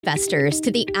Investors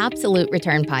to the Absolute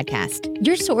Return Podcast,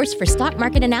 your source for stock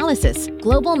market analysis,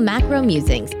 global macro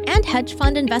musings, and hedge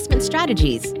fund investment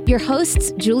strategies. Your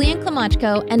hosts, Julian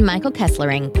Klimochko and Michael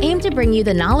Kesslering, aim to bring you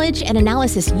the knowledge and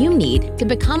analysis you need to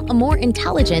become a more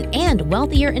intelligent and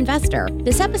wealthier investor.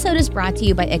 This episode is brought to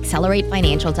you by Accelerate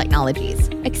Financial Technologies.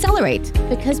 Accelerate,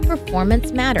 because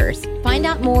performance matters. Find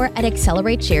out more at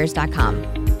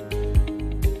accelerateshares.com.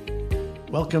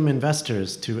 Welcome,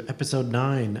 investors, to episode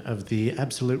 9 of the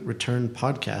Absolute Return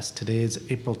Podcast. Today is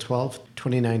April 12th,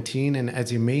 2019, and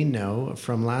as you may know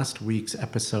from last week's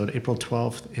episode, April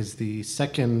 12th is the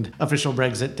second official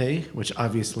Brexit day, which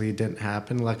obviously didn't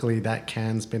happen. Luckily, that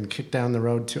can's been kicked down the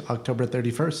road to October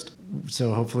 31st,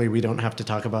 so hopefully we don't have to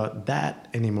talk about that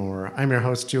anymore. I'm your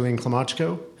host, Julian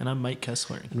Klimochko. And I'm Mike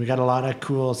Kessler. And we got a lot of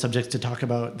cool subjects to talk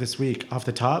about this week. Off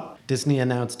the top, Disney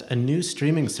announced a new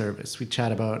streaming service. We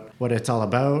chat about what it's all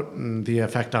about and the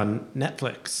effect on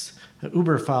Netflix.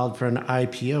 Uber filed for an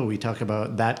IPO. We talk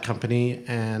about that company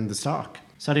and the stock.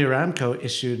 Saudi Aramco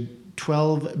issued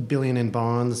 $12 billion in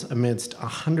bonds amidst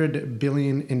 $100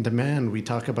 billion in demand. We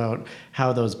talk about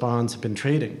how those bonds have been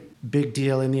trading. Big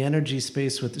deal in the energy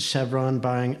space with Chevron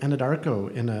buying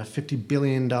Anadarko in a $50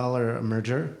 billion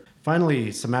merger.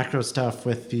 Finally, some macro stuff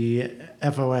with the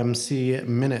FOMC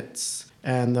minutes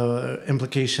and the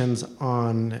implications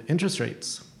on interest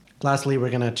rates. Lastly, we're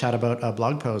going to chat about a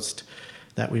blog post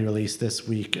that we released this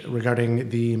week regarding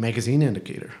the magazine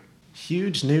indicator.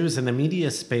 Huge news in the media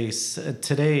space.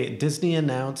 Today, Disney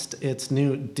announced its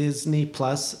new Disney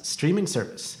Plus streaming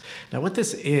service. Now, what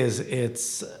this is,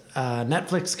 it's a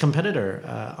Netflix competitor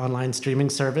online streaming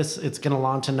service. It's going to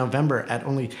launch in November at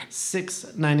only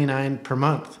 $6.99 per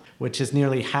month, which is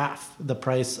nearly half the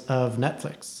price of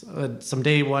Netflix. Some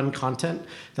day one content.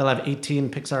 They'll have 18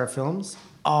 Pixar films,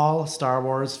 all Star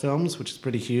Wars films, which is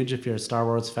pretty huge if you're a Star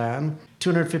Wars fan.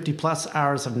 250 plus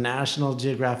hours of National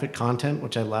Geographic content,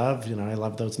 which I love. I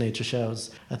love those nature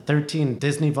shows. 13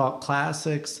 Disney Vault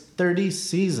classics, 30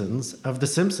 seasons of The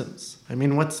Simpsons. I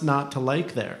mean, what's not to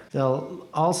like there? They'll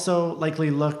also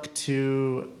likely look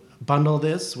to bundle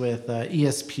this with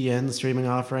ESPN streaming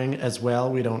offering as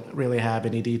well. We don't really have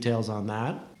any details on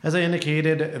that. As I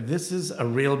indicated, this is a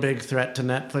real big threat to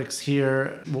Netflix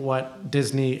here. What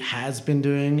Disney has been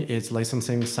doing is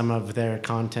licensing some of their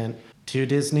content to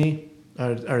Disney, to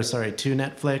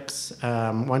Netflix.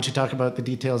 Why don't you talk about the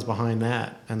details behind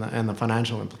that and the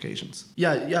financial implications?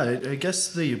 Yeah. I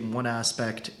guess the one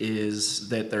aspect is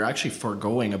that they're actually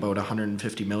foregoing about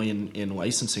 $150 million in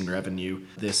licensing revenue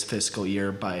this fiscal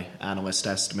year by analyst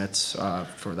estimates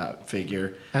for that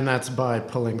figure. And that's by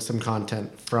pulling some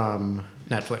content from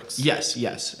Netflix.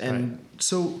 Yes. And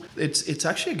so it's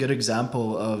actually a good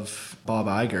example of Bob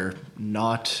Iger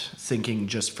not thinking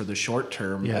just for the short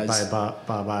term. Yeah, by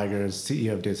Bob Iger,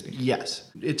 CEO of Disney.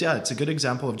 Yes. It's a good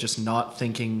example of just not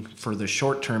thinking for the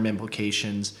short term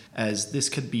implications, as this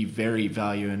could be big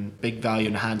value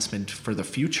enhancement for the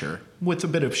future with a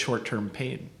bit of short term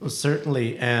pain. Well,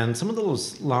 certainly. And some of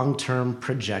those long term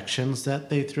projections that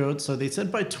they threw out. So they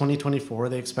said by 2024,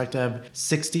 they expect to have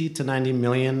 60 to 90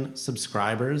 million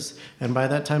subscribers. And by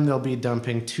that time, they'll be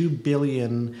dumping $2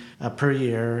 billion per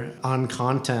year on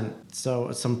content.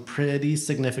 So some pretty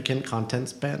significant content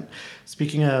spent.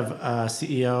 Speaking of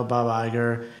CEO Bob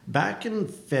Iger, back in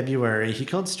February, he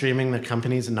called streaming the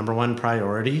company's number one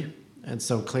priority. And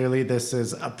so clearly this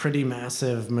is a pretty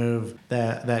massive move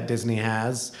that Disney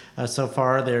has. So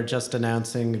far, they're just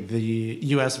announcing the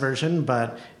US version,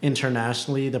 but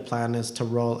internationally, the plan is to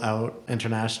roll out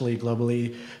internationally,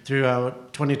 globally,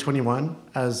 throughout 2021.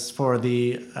 As for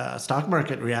the stock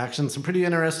market reaction, some pretty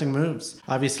interesting moves.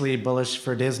 Obviously bullish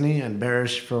for Disney and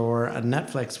bearish for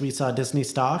Netflix. We saw Disney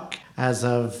stock as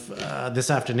of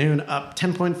this afternoon up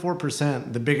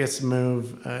 10.4%, the biggest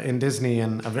move in Disney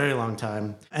in a very long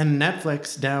time. And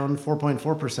Netflix down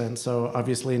 4.4%. So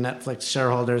obviously Netflix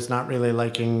shareholders not really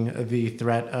liking the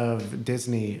threat of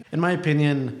Disney. In my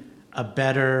opinion, a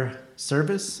better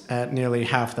service at nearly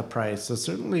half the price. So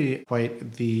certainly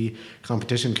quite the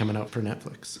competition coming out for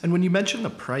Netflix. And when you mention the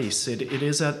price, it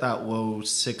is at that low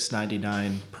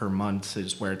 $6.99 per month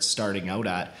is where it's starting out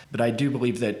at. But I do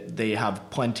believe that they have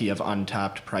plenty of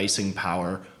untapped pricing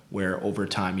power, where over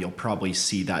time you'll probably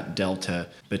see that delta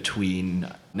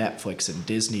between Netflix and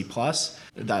Disney Plus.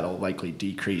 That'll likely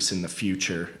decrease in the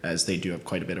future, as they do have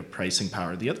quite a bit of pricing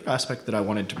power. The other aspect that I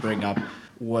wanted to bring up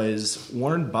was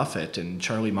Warren Buffett and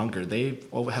Charlie Munger. They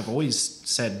have always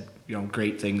said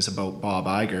great things about Bob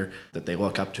Iger, that they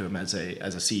look up to him as a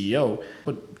CEO.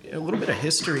 But a little bit of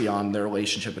history on the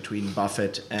relationship between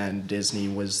Buffett and Disney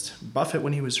was Buffett,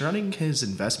 when he was running his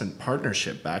investment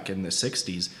partnership back in the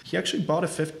 60s, he actually bought a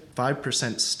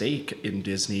 5% stake in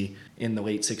Disney in the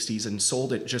late 60s and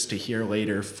sold it just a year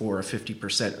later for a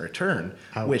 50% return.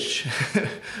 Ouch.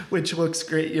 which looks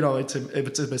great.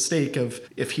 It's a mistake of,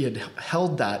 if he had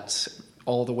held that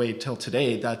all the way till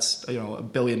today, that's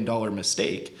 $1 billion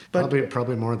mistake. But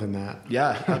probably more than that.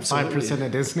 Yeah, absolutely. 5%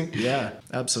 of Disney. Yeah,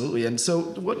 absolutely. And so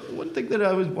one thing that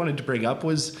I wanted to bring up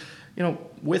was,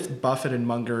 with Buffett and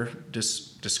Munger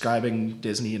describing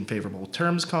Disney in favorable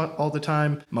terms all the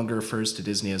time, Munger refers to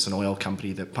Disney as an oil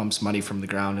company that pumps money from the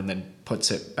ground and then puts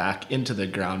it back into the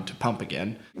ground to pump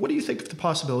again. What do you think of the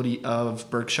possibility of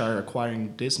Berkshire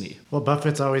acquiring Disney? Well,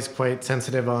 Buffett's always quite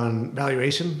sensitive on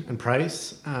valuation and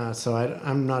price, so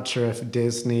I'm not sure if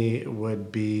Disney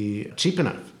would be cheap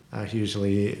enough. He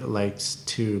usually likes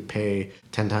to pay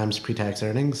 10 times pre-tax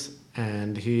earnings,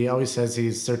 and he always says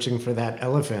he's searching for that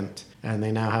elephant. And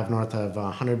they now have north of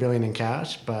 $100 billion in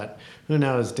cash, but who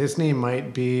knows? Disney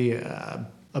might be a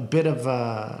bit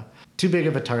of too big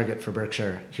of a target for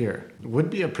Berkshire here. It would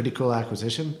be a pretty cool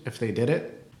acquisition if they did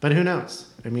it, but who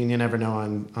knows? I mean, you never know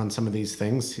on some of these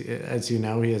things. As you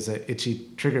know, he has an itchy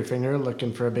trigger finger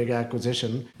looking for a big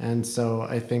acquisition. And so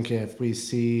I think if we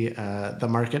see the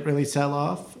market really sell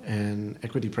off and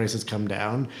equity prices come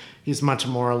down, he's much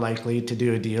more likely to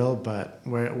do a deal. But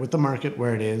with the market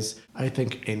where it is, I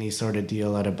think any sort of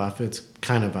deal out of Buffett's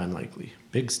kind of unlikely.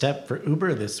 Big step for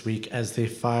Uber this week as they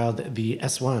filed the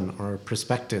S1 or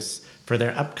prospectus for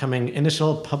their upcoming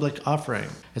initial public offering.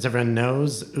 As everyone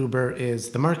knows, Uber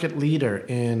is the market leader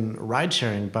in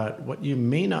ride-sharing, but what you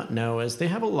may not know is they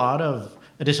have a lot of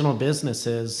additional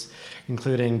businesses,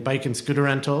 including bike and scooter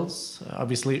rentals,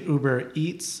 obviously Uber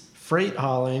Eats, freight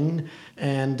hauling,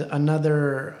 and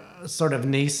another sort of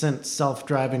nascent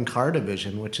self-driving car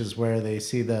division, which is where they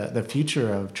see the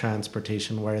future of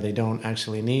transportation, where they don't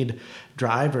actually need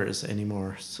drivers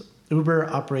anymore. So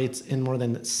Uber operates in more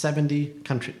than 70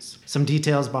 countries. Some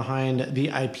details behind the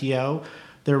IPO.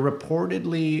 They're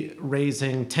reportedly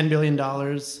raising $10 billion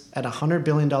at a $100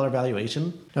 billion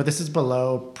valuation. Now, this is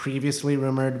below previously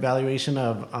rumored valuation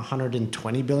of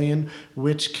 $120 billion,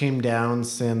 which came down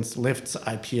since Lyft's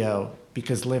IPO,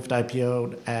 because Lyft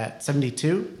IPO'd at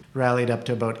 72, rallied up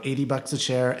to about $80 a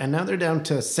share, and now they're down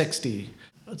to 60.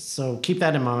 So keep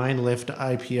that in mind. Lyft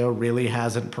IPO really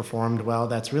hasn't performed well.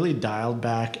 That's really dialed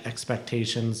back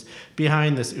expectations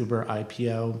behind this Uber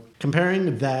IPO.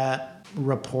 Comparing that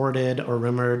reported or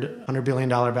rumored $100 billion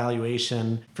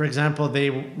valuation. For example, they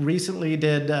recently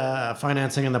did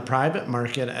financing in the private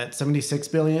market at $76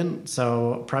 billion.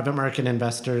 So private market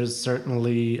investors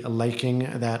certainly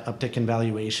liking that uptick in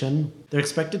valuation. They're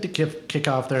expected to kick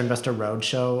off their investor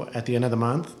roadshow at the end of the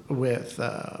month with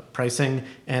pricing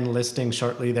and listing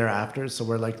shortly thereafter. So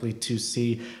we're likely to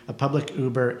see a public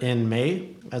Uber in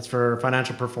May. As for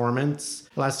financial performance,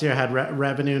 last year had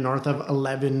revenue north of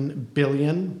 $11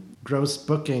 billion. Gross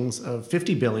bookings of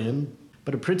 $50 billion,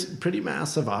 but a pretty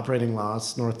massive operating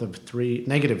loss north of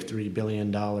negative $3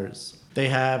 billion. They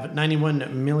have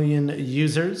 91 million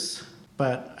users,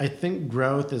 but I think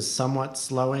growth is somewhat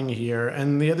slowing here.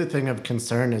 And the other thing of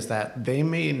concern is that they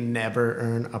may never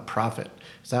earn a profit.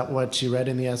 Is that what you read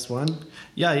in the S1?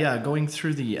 Yeah. Going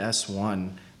through the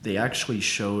S1, they actually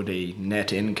showed a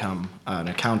net income, an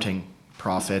accounting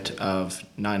profit of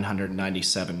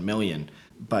 $997 million.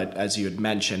 But as you had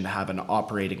mentioned, have an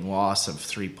operating loss of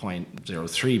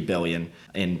 $3.03 billion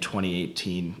in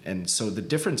 2018. And so the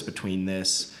difference between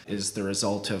this is the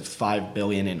result of $5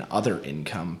 billion in other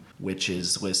income, which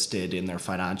is listed in their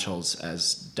financials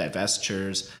as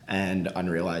divestitures and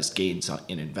unrealized gains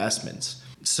in investments.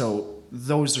 So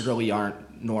those really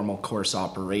aren't normal course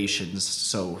operations.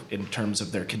 So in terms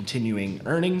of their continuing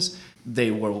earnings, they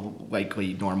will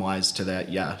likely normalize to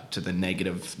the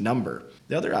negative number.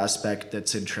 The other aspect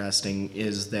that's interesting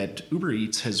is that Uber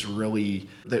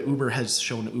has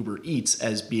shown Uber Eats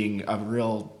as being a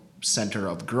real center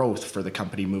of growth for the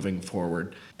company moving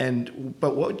forward.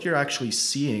 But what you're actually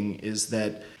seeing is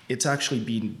that it's actually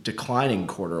been declining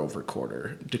quarter over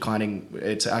quarter.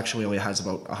 It actually only has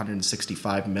about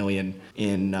 $165 million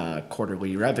in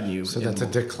quarterly revenue. So that's a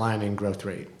declining growth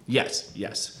rate. Yes.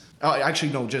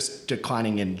 Actually, no, just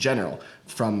declining in general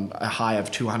from a high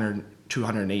of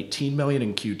 218 million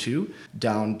in Q2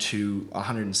 down to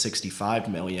 165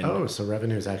 million. Oh, so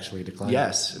revenue is actually declining.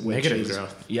 Yes, negative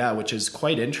growth. Yeah, which is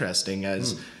quite interesting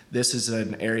as this is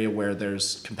an area where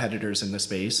there's competitors in the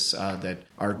space that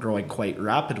are growing quite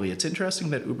rapidly. It's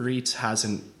interesting that Uber Eats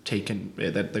hasn't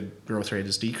the growth rate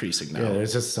is decreasing now. Yeah,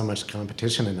 there's just so much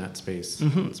competition in that space.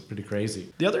 It's pretty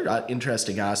crazy. The other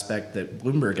interesting aspect that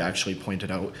Bloomberg actually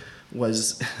pointed out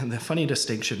was the funny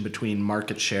distinction between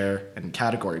market share and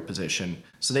category position.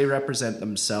 So they represent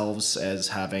themselves as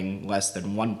having less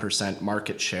than 1%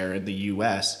 market share in the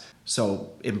US,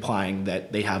 so implying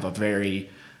that they have a very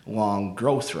long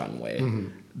growth runway.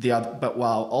 But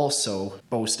while also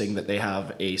boasting that they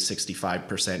have a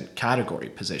 65% category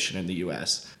position in the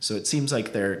US. So it seems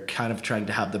like they're kind of trying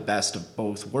to have the best of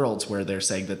both worlds, where they're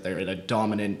saying that they're in a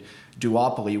dominant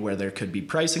duopoly where there could be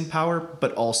pricing power,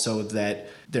 but also that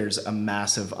there's a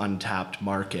massive untapped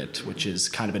market, which is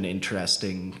kind of an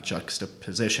interesting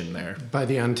juxtaposition there. By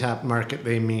the untapped market,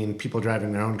 they mean people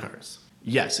driving their own cars.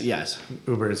 Yes.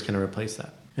 Uber is going to replace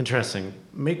that. Interesting.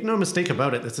 Make no mistake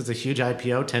about it, this is a huge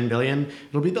IPO, $10 billion.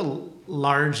 It'll be the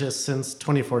largest since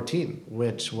 2014,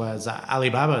 which was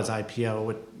Alibaba's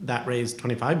IPO that raised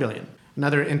 $25 billion.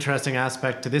 Another interesting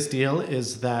aspect to this deal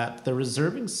is that they're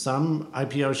reserving some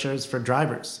IPO shares for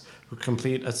drivers who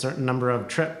complete a certain number of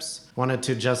trips. Wanted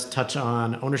to just touch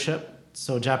on ownership.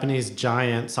 So Japanese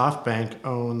giant SoftBank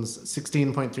owns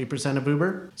 16.3% of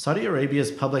Uber. Saudi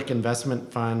Arabia's public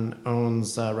investment fund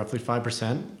owns roughly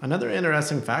 5%. Another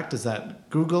interesting fact is that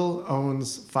Google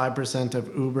owns 5%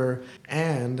 of Uber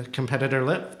and competitor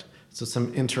Lyft. So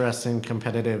some interesting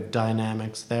competitive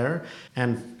dynamics there.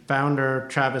 And founder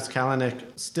Travis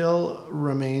Kalanick still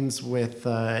remains with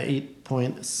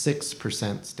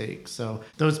 8.6% stake. So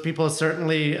those people are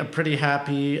certainly pretty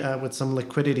happy with some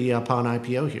liquidity upon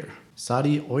IPO here.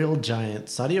 Saudi oil giant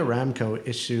Saudi Aramco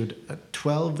issued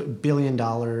 $12 billion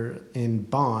in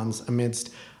bonds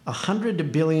amidst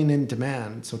 $100 billion in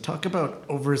demand. So talk about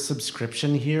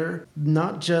oversubscription here.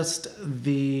 Not just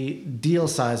the deal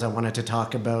size I wanted to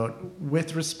talk about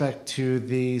with respect to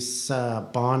this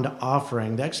bond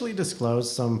offering. They actually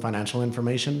disclosed some financial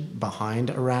information behind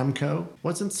Aramco.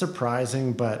 Wasn't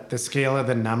surprising, but the scale of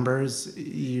the numbers,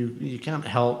 you can't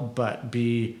help but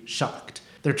be shocked.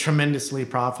 They're tremendously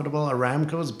profitable.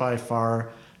 Aramco is by far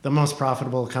the most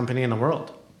profitable company in the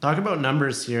world. Talk about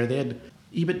numbers here. They had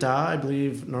EBITDA, I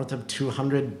believe, north of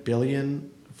 $200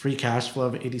 billion, free cash flow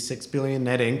of $86 billion,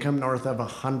 net income north of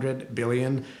 $100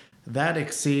 billion. That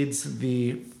exceeds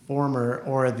the former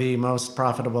or the most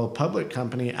profitable public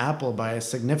company, Apple, by a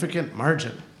significant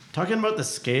margin. Talking about the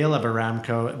scale of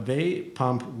Aramco, they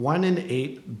pump 1 in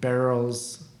 8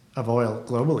 barrels of oil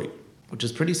globally, which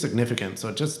is pretty significant. So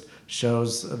it just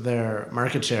shows their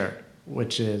market share,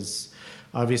 which is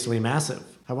obviously massive.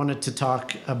 I wanted to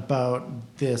talk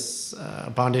about this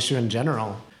bond issue in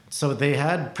general. So they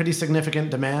had pretty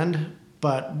significant demand,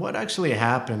 but what actually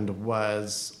happened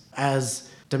was as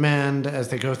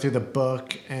they go through the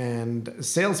book and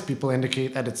salespeople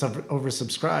indicate that it's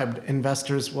oversubscribed,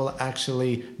 investors will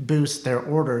actually boost their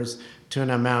orders to an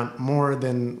amount more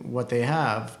than what they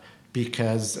have,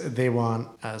 because they want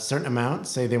a certain amount.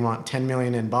 Say they want 10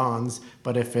 million in bonds,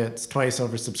 but if it's twice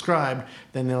oversubscribed,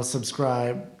 then they'll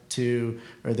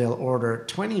they'll order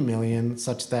 20 million,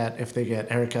 such that if they get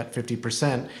haircut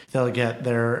 50%, they'll get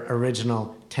their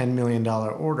original $10 million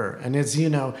order. And as you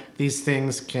know, these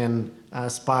things can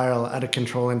spiral out of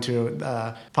control into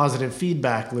a positive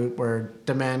feedback loop where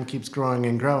demand keeps growing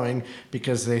and growing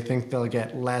because they think they'll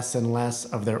get less and less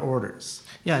of their orders.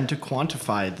 Yeah, and to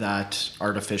quantify that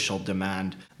artificial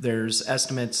demand, there's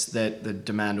estimates that the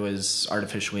demand was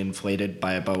artificially inflated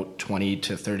by about 20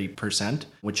 to 30%,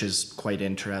 which is quite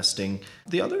interesting.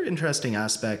 The other interesting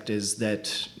aspect is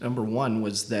that, number one,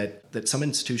 was that some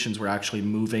institutions were actually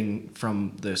moving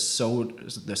from the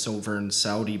sovereign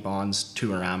Saudi bonds to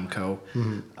Aramco,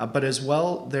 but as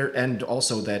well, and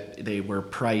also that they were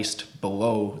priced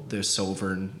below the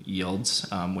sovereign yields,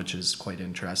 which is quite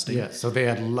interesting. Yeah, so they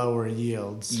had lower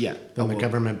yields than the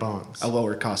government bonds. A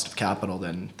lower cost of capital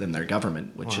than their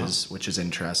government, which is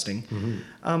interesting.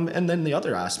 And then the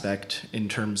other aspect in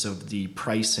terms of the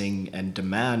pricing and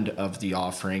demand of the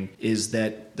offering is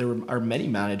that there are many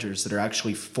managers that are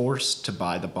actually forced to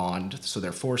buy the bond, so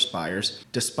they're forced buyers,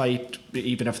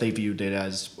 even if they viewed it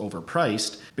as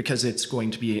overpriced, because it's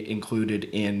going to be included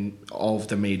in all of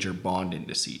the major bond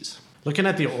indices. Looking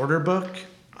at the order book,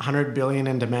 $100 billion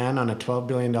in demand on a $12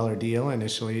 billion deal.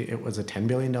 Initially, it was a $10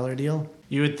 billion deal.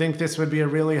 You would think this would be a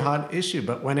really hot issue,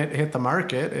 but when it hit the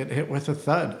market, it hit with a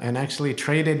thud and actually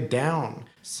traded down.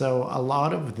 So a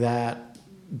lot of that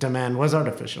demand was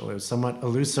artificial. It was somewhat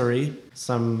illusory,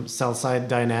 some sell-side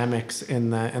dynamics in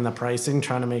the pricing,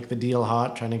 trying to make the deal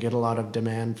hot, trying to get a lot of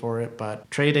demand for it, but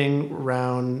trading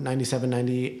around 97,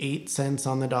 98 cents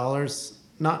on the dollars,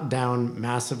 not down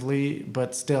massively,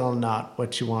 but still not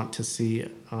what you want to see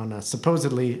on a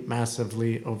supposedly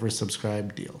massively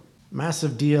oversubscribed deal.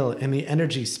 Massive deal in the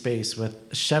energy space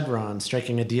with Chevron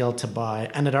striking a deal to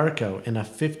buy Anadarko in a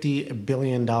 $50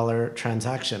 billion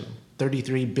transaction,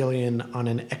 $33 billion on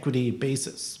an equity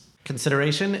basis.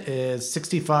 Consideration is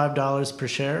 $65 per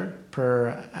share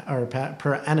per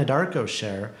Anadarko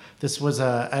share. This was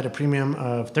at a premium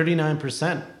of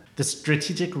 39%. The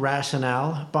strategic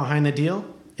rationale behind the deal,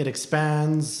 it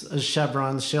expands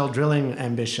Chevron's shale drilling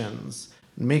ambitions,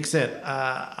 makes it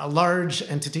a large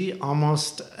entity,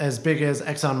 almost as big as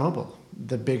ExxonMobil,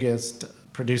 the biggest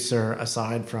producer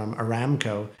aside from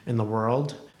Aramco in the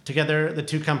world. Together, the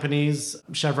two companies,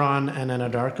 Chevron and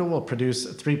Anadarko, will produce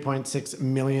 3.6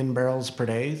 million barrels per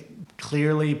day,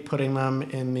 clearly putting them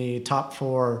in the top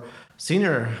four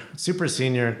super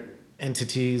senior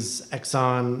entities,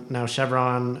 Exxon, now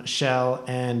Chevron, Shell,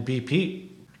 and BP.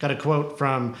 Got a quote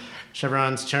from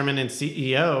Chevron's chairman and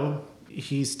CEO.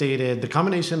 He stated, "The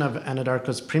combination of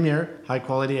Anadarko's premier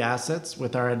high-quality assets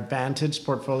with our advantaged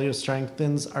portfolio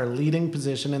strengthens our leading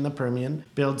position in the Permian,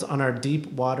 builds on our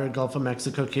deep water Gulf of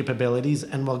Mexico capabilities,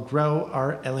 and will grow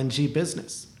our LNG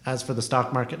business." As for the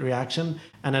stock market reaction,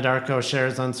 Anadarko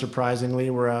shares, unsurprisingly,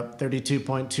 were up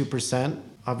 32.2%.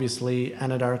 Obviously,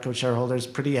 Anadarko shareholders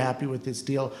pretty happy with this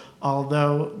deal,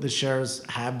 although the shares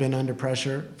have been under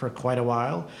pressure for quite a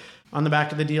while. On the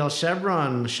back of the deal,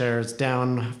 Chevron shares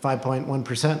down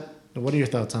 5.1%. What are your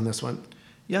thoughts on this one?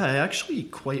 Yeah, I actually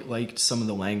quite liked some of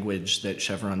the language that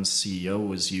Chevron's CEO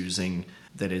was using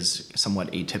that is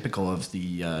somewhat atypical of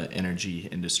the energy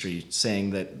industry,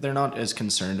 saying that they're not as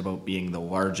concerned about being the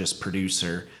largest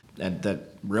producer, and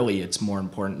that really it's more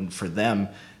important for them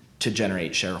to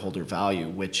generate shareholder value,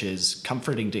 which is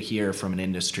comforting to hear from an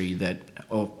industry that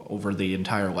over the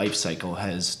entire life cycle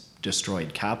has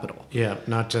destroyed capital. Yeah,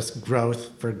 not just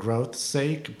growth for growth's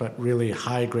sake, but really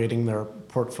high grading their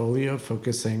portfolio,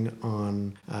 focusing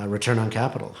on return on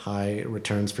capital, high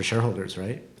returns for shareholders,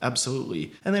 right?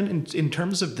 Absolutely. And then in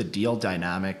terms of the deal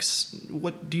dynamics,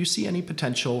 what do you see any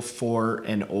potential for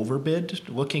an overbid?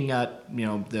 Looking at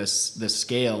this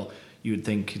scale, you would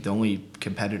think the only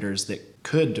competitors that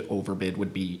could overbid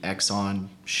would be Exxon,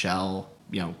 Shell,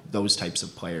 those types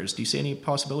of players. Do you see any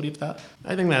possibility of that?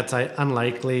 I think that's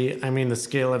unlikely. I mean, the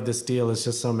scale of this deal is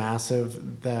just so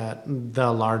massive that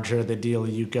the larger the deal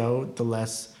you go, the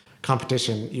less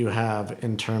competition you have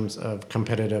in terms of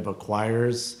competitive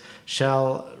acquirers.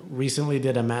 Shell recently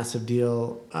did a massive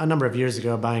deal a number of years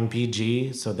ago buying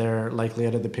PG, so they're likely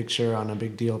out of the picture on a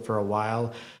big deal for a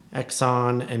while.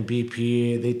 Exxon and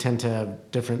BP, they tend to have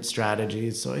different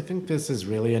strategies. So I think this is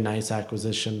really a nice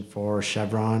acquisition for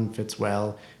Chevron, fits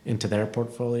well into their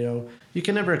portfolio. You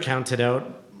can never count it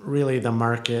out. Really, the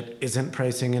market isn't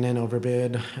pricing in an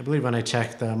overbid. I believe when I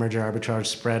checked, the merger arbitrage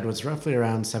spread was roughly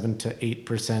around 7 to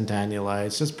 8%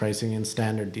 annualized, just pricing in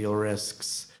standard deal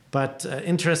risks. But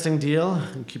interesting deal.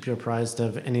 I'll keep you apprised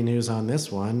of any news on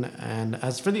this one. And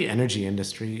as for the energy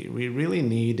industry, we really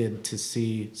needed to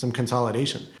see some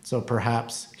consolidation. So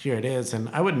perhaps here it is. And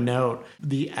I would note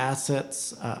the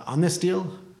assets on this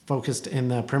deal focused in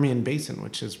the Permian Basin,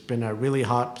 which has been a really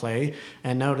hot play.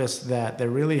 And notice that there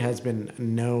really has been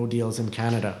no deals in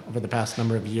Canada over the past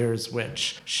number of years,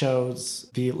 which shows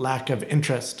the lack of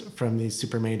interest from these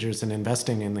super majors in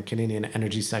investing in the Canadian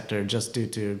energy sector just due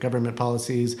to government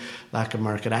policies, lack of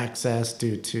market access,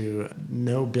 due to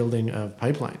no building of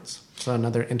pipelines. So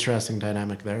another interesting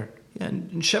dynamic there. Yeah,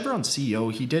 and Chevron's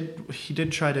CEO, he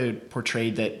did try to portray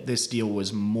that this deal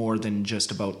was more than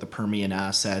just about the Permian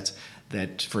assets.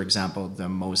 That, for example, the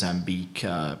Mozambique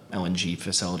LNG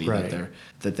facility right.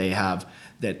 that they have,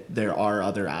 that there are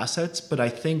other assets, but I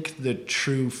think the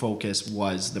true focus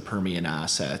was the Permian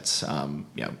assets,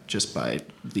 just by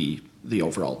the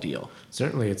overall deal.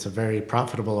 Certainly, it's a very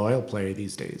profitable oil play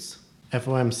these days.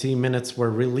 FOMC minutes were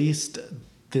released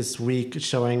this week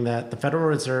showing that the Federal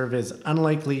Reserve is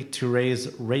unlikely to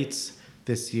raise rates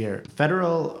this year.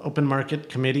 Federal Open Market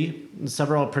Committee,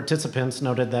 several participants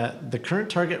noted that the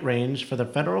current target range for the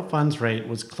federal funds rate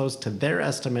was close to their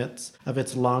estimates of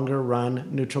its longer run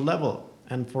neutral level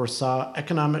and foresaw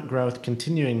economic growth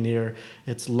continuing near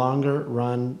its longer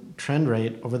run trend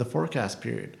rate over the forecast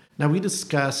period. Now, we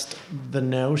discussed the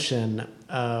notion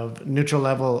of neutral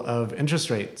level of interest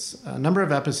rates a number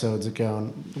of episodes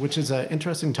ago, which is an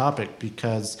interesting topic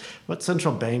because what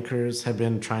central bankers have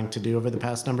been trying to do over the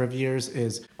past number of years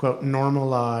is, quote,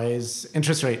 normalize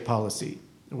interest rate policy.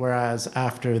 Whereas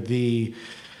after the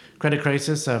credit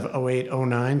crisis of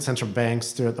 08-09, central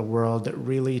banks throughout the world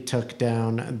really took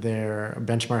down their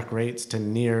benchmark rates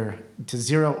to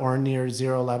zero or near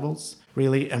zero levels.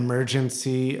 really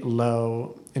emergency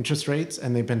low interest rates,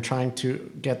 and they've been trying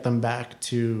to get them back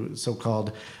to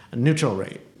so-called a neutral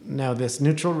rate. Now, this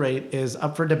neutral rate is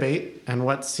up for debate, and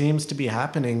what seems to be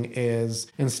happening is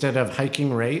instead of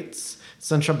hiking rates,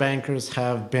 central bankers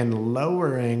have been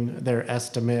lowering their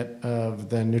estimate of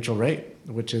the neutral rate,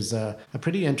 which is a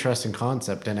pretty interesting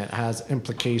concept, and it has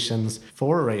implications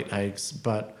for rate hikes.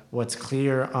 But what's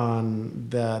clear on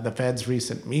the Fed's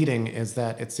recent meeting is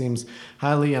that it seems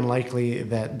highly unlikely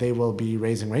that they will be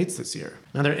raising rates this year.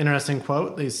 Another interesting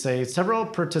quote, they say, several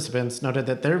participants noted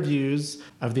that their views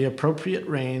of the appropriate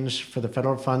range for the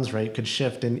federal funds rate could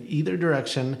shift in either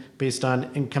direction based on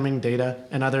incoming data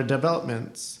and other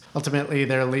developments. Ultimately,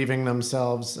 they're leaving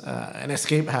themselves an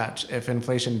escape hatch if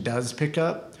inflation does pick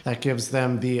up. That gives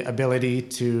them the ability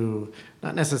to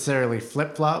not necessarily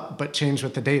flip-flop, but change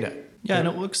with the data. Yeah, and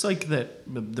it looks like that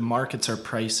the markets are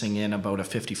pricing in about a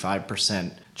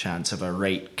 55% chance of a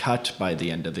rate cut by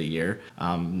the end of the year.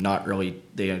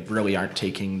 They really aren't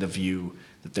taking the view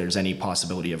that there's any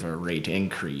possibility of a rate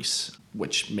increase,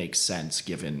 which makes sense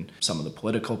given some of the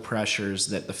political pressures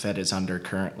that the Fed is under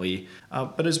currently.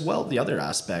 But as well, the other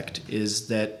aspect is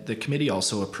that the committee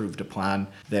also approved a plan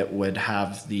that would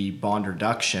have the bond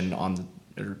reductions on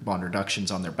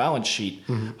their balance sheet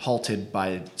halted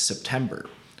by September.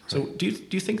 So do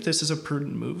you think this is a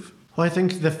prudent move? Well, I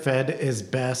think the Fed is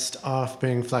best off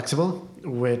being flexible,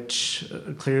 which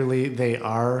clearly they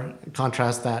are.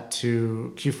 Contrast that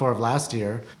to Q4 of last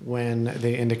year when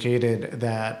they indicated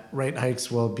that rate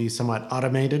hikes will be somewhat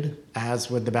automated,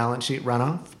 as would the balance sheet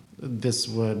runoff. This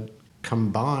would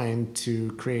combine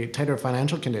to create tighter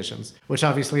financial conditions, which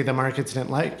obviously the markets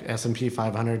didn't like. S&P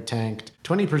 500 tanked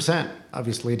 20%.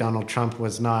 Obviously, Donald Trump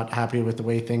was not happy with the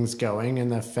way things going,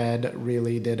 and the Fed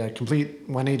really did a complete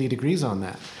 180 degrees on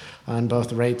that, on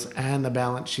both rates and the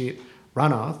balance sheet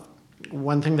runoff.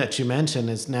 One thing that you mentioned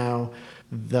is now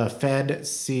the Fed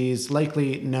sees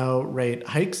likely no rate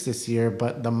hikes this year,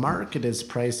 but the market is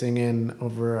pricing in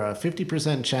over a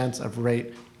 50% chance of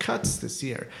rate cuts this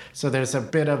year. So there's a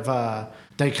bit of a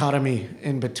dichotomy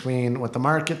in between what the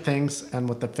market thinks and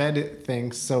what the Fed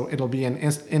thinks. So it'll be an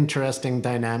interesting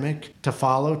dynamic to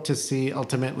follow to see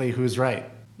ultimately who's right.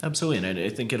 Absolutely, and I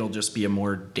think it'll just be a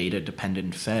more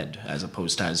data-dependent Fed as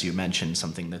opposed to, as you mentioned,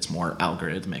 something that's more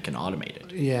algorithmic and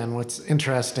automated. Yeah, and what's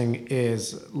interesting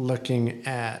is looking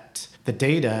at the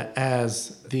data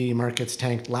as the markets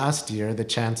tanked last year, the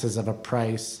chances of a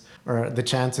price or the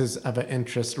chances of an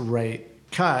interest rate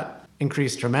cut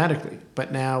increased dramatically.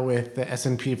 But now with the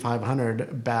S&P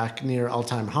 500 back near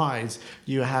all-time highs,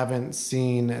 you haven't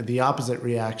seen the opposite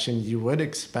reaction. You would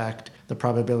expect the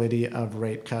probability of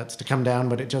rate cuts to come down,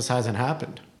 but it just hasn't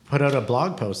happened. Put out a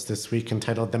blog post this week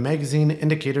entitled, "The Magazine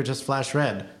Indicator Just Flashed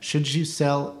Red. Should You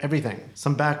Sell Everything?"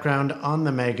 Some background on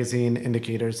the magazine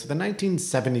indicators. The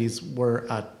 1970s were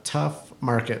a tough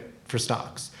market for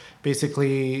stocks.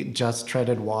 Basically just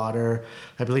treaded water.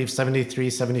 I believe 73,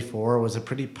 74 was a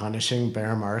pretty punishing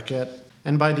bear market.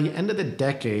 And by the end of the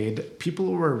decade,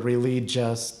 people were really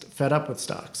just fed up with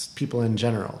stocks, people in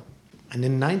general. And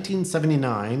in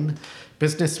 1979,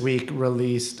 Business Week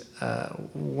released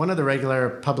one of the regular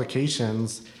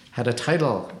publications had a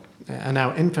title, a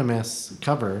now infamous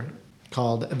cover,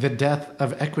 called "The Death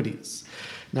of Equities."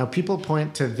 Now, people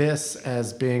point to this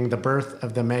as being the birth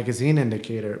of the magazine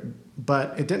indicator,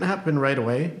 but it didn't happen right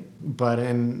away. But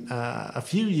in a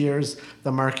few years,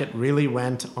 the market really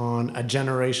went on a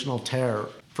generational tear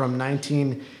from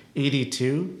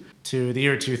 1982 to the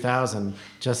year 2000.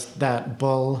 Just that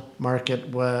bull market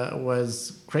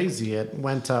was crazy. It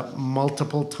went up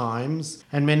multiple times,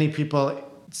 and many people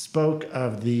spoke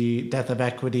of the Death of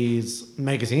Equities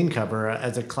magazine cover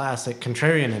as a classic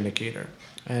contrarian indicator.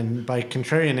 And by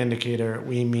contrarian indicator,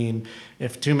 we mean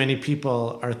if too many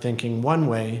people are thinking one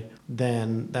way,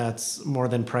 then that's more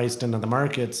than priced into the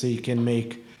market, so you can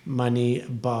make money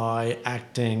by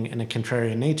acting in a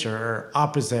contrarian nature or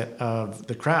opposite of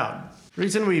the crowd. The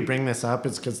reason we bring this up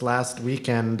is because last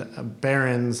weekend,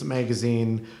 Barron's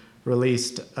magazine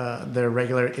released their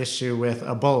regular issue with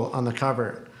a bull on the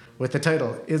cover with the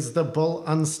title, "Is the Bull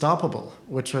Unstoppable?"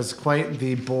 which was quite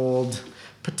the bold,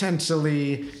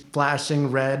 potentially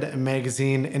flashing red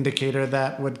magazine indicator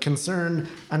that would concern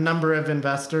a number of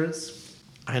investors.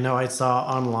 I know I saw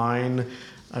online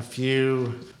a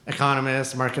few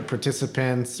economists, market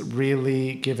participants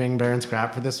really giving Barron's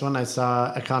crap for this one. I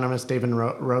saw economist David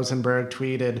Rosenberg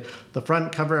tweeted, "The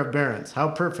front cover of Barron's, how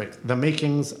perfect, the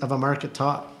makings of a market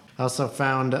top." I also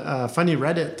found a funny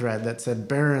Reddit thread that said,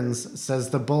 "Barron's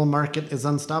says the bull market is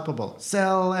unstoppable.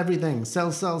 Sell everything,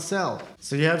 sell, sell, sell."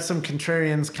 So you have some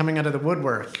contrarians coming out of the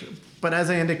woodwork. But as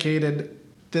I indicated,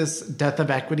 this Death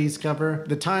of Equities cover,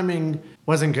 the timing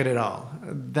wasn't good at all.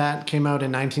 That came out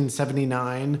in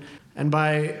 1979. And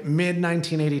by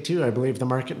mid-1982, I believe the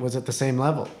market was at the same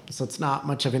level. So it's not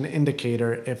much of an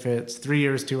indicator if it's 3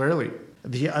 years too early.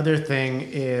 The other thing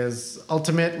is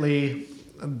ultimately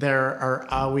there are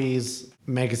always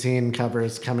magazine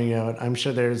covers coming out. I'm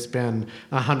sure there's been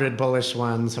 100 bullish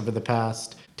ones over the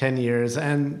past 10 years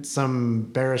and some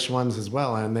bearish ones as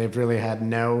well. And they've really had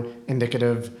no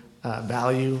indicative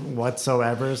value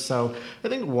whatsoever. So I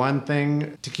think one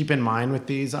thing to keep in mind with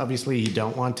these, obviously you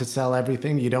don't want to sell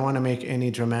everything. You don't want to make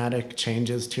any dramatic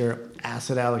changes to your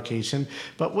asset allocation.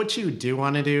 But what you do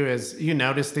want to do is you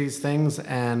notice these things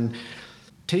and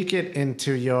take it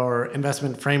into your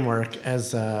investment framework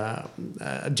as a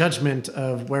judgment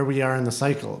of where we are in the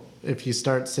cycle. If you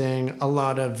start seeing a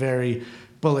lot of very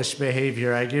bullish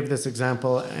behavior. I give this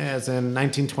example as in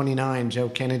 1929, Joe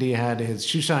Kennedy had his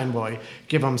shoeshine boy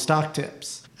give him stock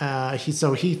tips.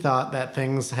 He thought that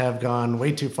things have gone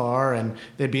way too far and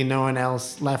there'd be no one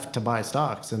else left to buy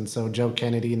stocks. And so Joe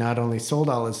Kennedy not only sold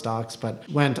all his stocks, but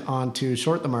went on to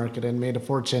short the market and made a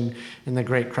fortune in the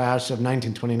great crash of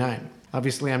 1929.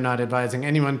 Obviously, I'm not advising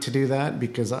anyone to do that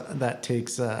because that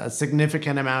takes a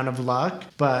significant amount of luck.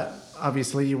 But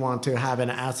obviously, you want to have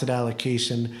an asset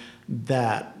allocation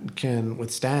that can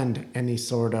withstand any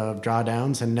sort of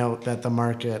drawdowns, and note that the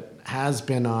market has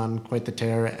been on quite the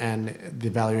tear and the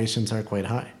valuations are quite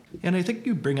high. And I think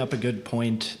you bring up a good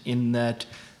point in that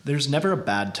there's never a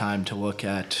bad time to look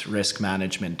at risk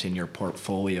management in your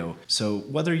portfolio. So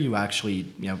whether you actually,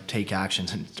 take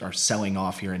actions and are selling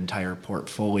off your entire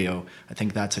portfolio, I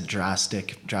think that's a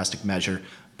drastic measure.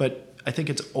 But I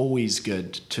think it's always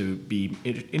good to be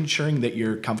ensuring that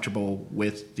you're comfortable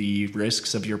with the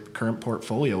risks of your current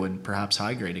portfolio and perhaps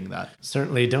high grading that.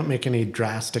 Certainly don't make any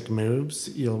drastic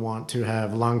moves. You'll want to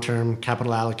have long-term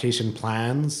capital allocation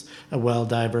plans, a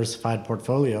well-diversified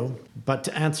portfolio. But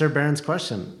to answer Baron's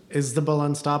question, is the bull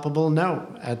unstoppable?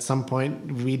 No. At some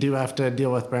point, we do have to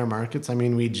deal with bear markets. I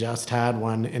mean, we just had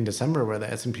one in December where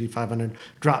the S&P 500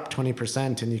 dropped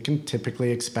 20%, and you can typically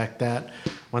expect that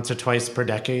once or twice per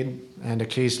decade, and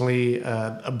occasionally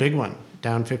a big one,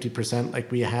 down 50%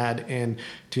 like we had in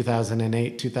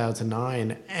 2008,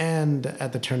 2009, and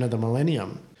at the turn of the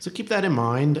millennium. So keep that in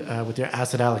mind with your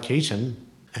asset allocation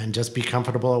and just be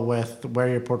comfortable with where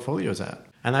your portfolio is at.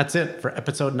 And that's it for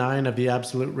episode 9 of the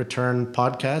Absolute Return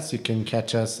podcast. You can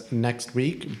catch us next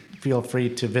week. Feel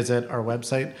free to visit our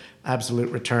website,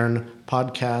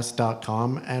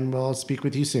 absolutereturnpodcast.com, and we'll speak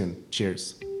with you soon.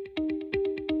 Cheers.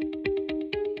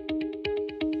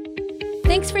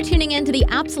 Thanks for tuning in to the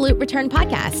Absolute Return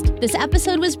Podcast. This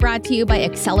episode was brought to you by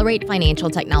Accelerate Financial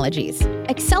Technologies.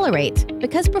 Accelerate,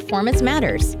 because performance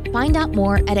matters. Find out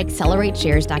more at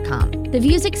accelerateshares.com. The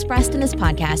views expressed in this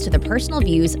podcast are the personal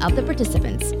views of the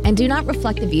participants and do not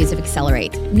reflect the views of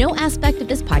Accelerate. No aspect of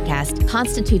this podcast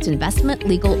constitutes investment,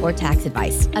 legal, or tax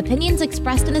advice. Opinions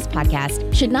expressed in this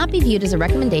podcast should not be viewed as a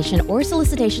recommendation or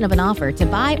solicitation of an offer to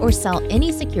buy or sell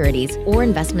any securities or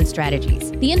investment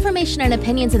strategies. The information and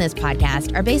opinions in this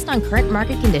podcast are based on current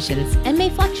market conditions and may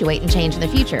fluctuate and change in the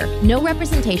future. No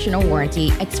representation or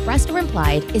warranty, expressed or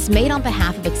implied, is made on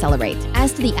behalf of Accelerate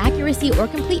as to the accuracy or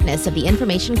completeness of the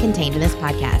information contained in this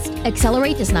podcast.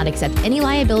 Accelerate does not accept any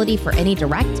liability for any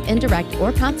direct, indirect,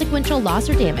 or consequential loss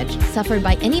or damage suffered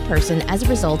by any person as a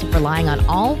result of relying on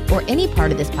all or any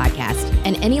part of this podcast,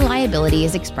 and any liability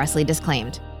is expressly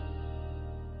disclaimed.